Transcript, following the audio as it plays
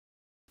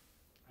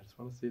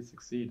want to see it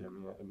succeed. I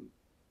mean, I'm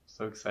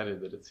so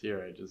excited that it's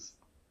here. I just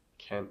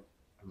can't.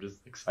 I'm just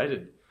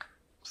excited.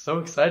 I'm so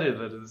excited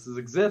that this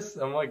exists.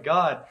 Oh my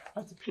god! I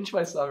have to pinch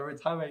myself every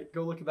time I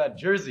go look at that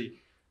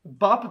jersey.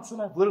 Boppetson.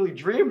 I've literally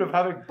dreamed of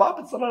having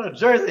Boppetson on a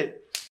jersey.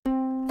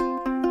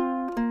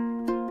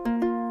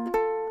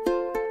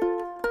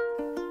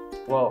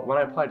 Well, when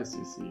I applied to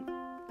CC,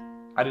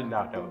 I did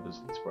not know this was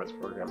an esports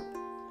program.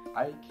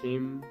 I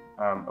came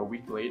a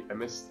week late. I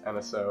missed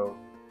MSO.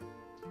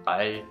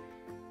 I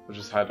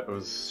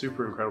was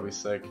super incredibly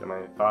sick, and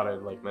I thought I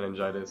had like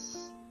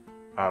meningitis.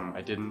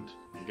 I didn't.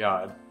 Thank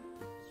God.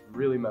 I was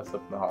really messed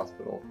up in the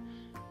hospital.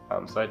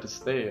 So I had to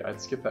stay.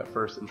 I'd skip that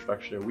first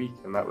introductory week,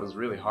 and that was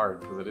really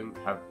hard because I didn't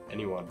have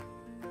anyone.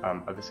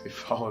 I basically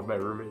followed my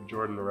roommate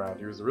Jordan around.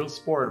 He was a real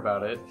sport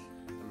about it.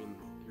 I mean,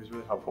 he was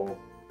really helpful.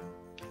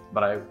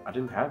 But I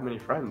didn't have many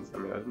friends. I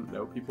mean, I didn't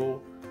know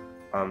people.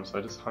 So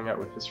I just hung out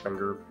with his friend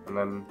group, and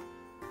then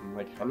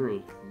like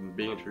Henry, and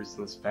being introduced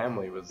to this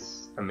family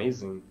was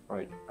amazing.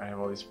 Like, I have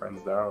all these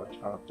friends now,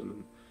 Jonathan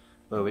and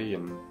Lily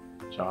and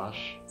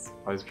Josh,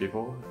 all these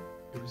people.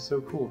 It was so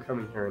cool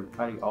coming here and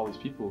finding all these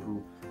people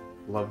who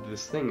loved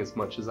this thing as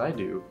much as I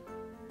do,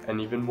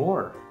 and even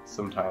more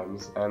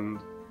sometimes. And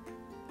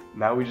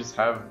now we just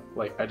have,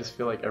 like, I just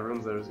feel like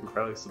everyone's there is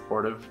incredibly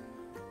supportive.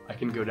 I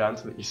can go down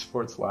to the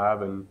esports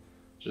lab and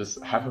just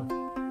have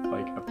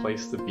a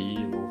place to be,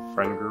 a little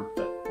friend group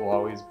that will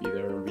always be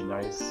there and be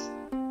nice.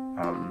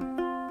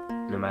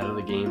 No matter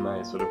the game,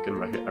 I sort of can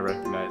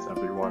recognize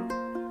everyone.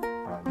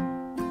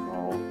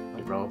 All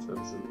like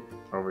relatives, and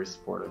are very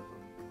supportive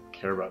and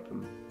care about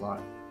them a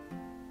lot.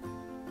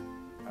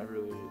 I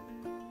really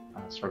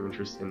strong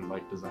interest in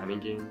like designing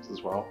games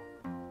as well.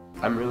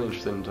 I'm really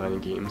interested in designing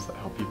games that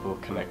help people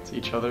connect to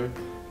each other,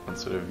 and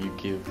sort of you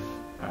give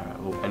a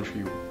little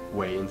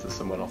entryway into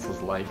someone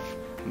else's life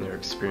and their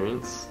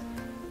experience.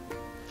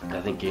 And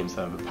I think games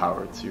have the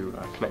power to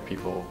connect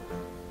people,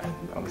 and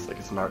almost like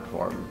it's an art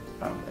form,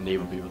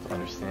 enable people to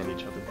understand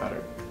each other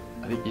better.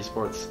 I think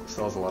esports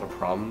still has a lot of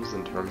problems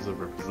in terms of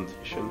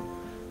representation,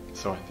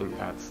 so I think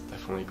that's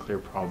definitely a clear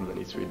problem that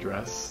needs to be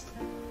addressed.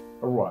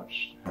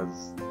 Overwatch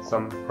has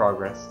some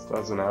progress,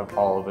 doesn't have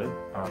all of it,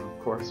 of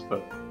course,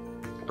 but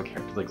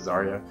characters like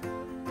Zarya,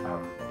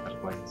 I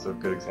like so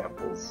good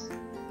examples.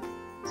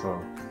 So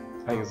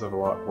I think there's a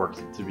lot of work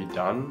to be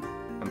done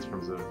in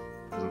terms of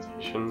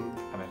presentation,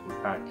 and I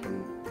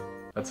think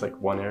that's like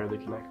one area they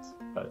connect,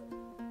 but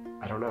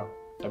I don't know.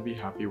 I'd be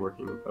happy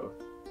working with both.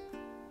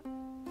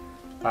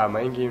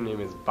 My in-game name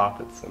is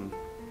Boppetson.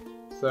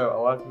 So a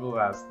lot of people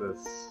have asked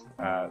this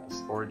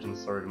origin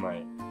story to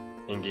my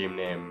in-game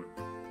name,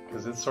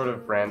 because it's sort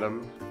of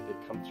random.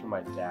 It comes from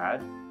my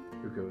dad,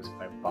 who goes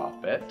by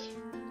Boppet,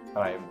 and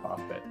I am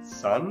Boppet's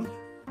son.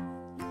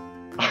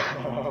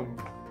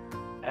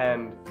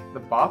 And the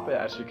Boppet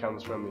actually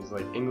comes from these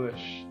like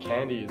English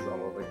candies,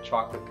 almost like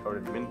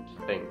chocolate-coated mint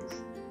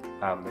things.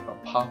 They're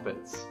called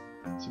Poppets.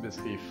 So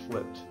basically you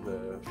flipped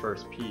the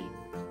first P,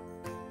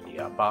 you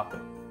got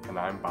Boppet, and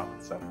I'm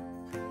Boppet's son.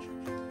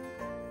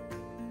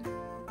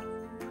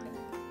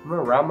 When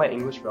I'm around my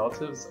English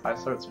relatives, I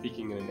start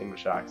speaking in an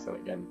English accent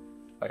again.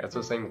 Like I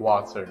start saying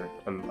water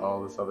and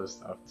all this other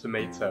stuff,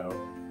 tomato.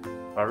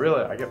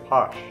 I get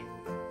posh.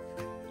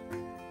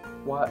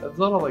 Well, it's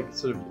a lot of like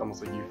sort of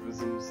almost like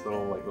euphemisms,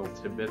 little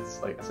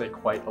tidbits. Like I say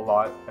quite a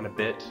lot and a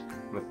bit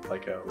with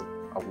like a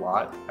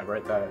lot. I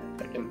write that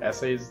like in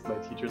essays. My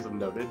teachers have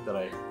noted that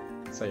I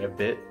say a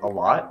bit a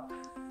lot.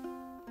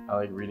 I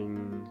like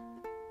reading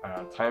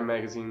Time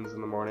magazines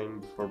in the morning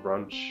before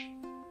brunch.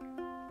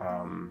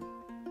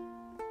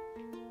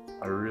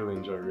 I really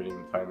enjoy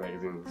reading Time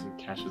magazines. It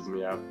catches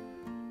me out.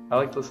 I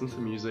like to listen to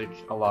music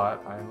a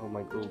lot. I have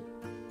my little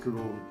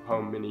Google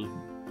Home Mini,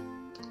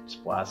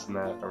 just blasting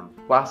that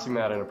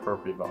at an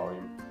appropriate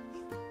volume,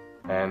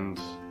 and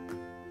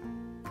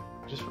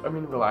just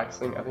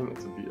relaxing. I think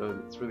it's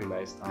a really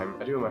nice time.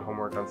 I do my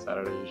homework on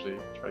Saturday usually.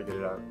 Try to get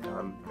it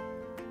done.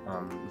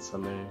 And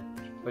Sunday,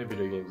 play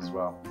video games as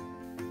well.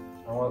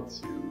 I want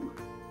to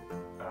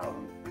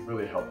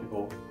really help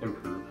people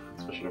improve,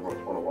 especially in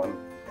Overwatch 101.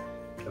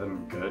 Get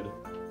them good.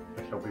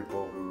 I help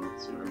people who are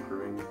sort of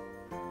improving.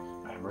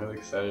 I'm really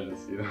excited to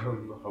see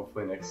them.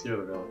 Hopefully next year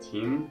they'll be on a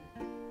team.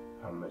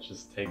 It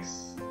just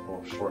takes a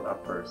little short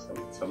upburst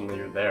and suddenly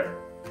you're there.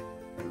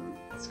 And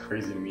it's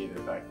crazy to me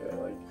the fact that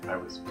like I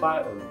was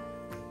plat and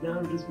now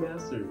I'm just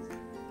masters.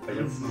 Like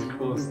it's the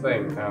coolest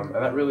thing. And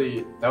that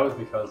was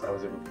because I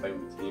was able to play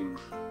with the team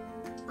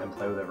and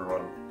play with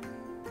everyone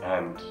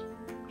and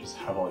just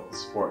have all like the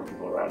support and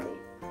people around me.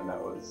 And that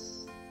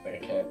was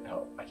like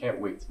I can't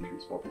wait to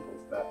introduce more people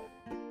to that.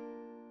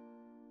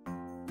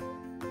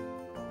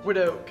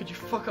 Widow, could you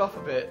fuck off a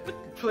bit?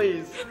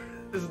 Please.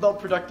 This is not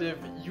productive.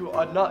 You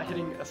are not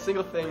hitting a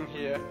single thing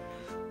here.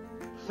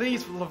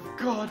 Please, for the love of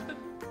God,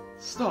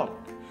 stop.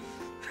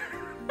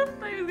 I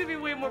thought he was gonna be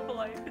way more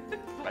polite.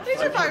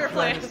 These are fire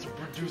plans. To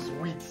produce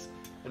wheat,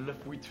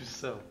 enough wheat to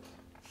sell.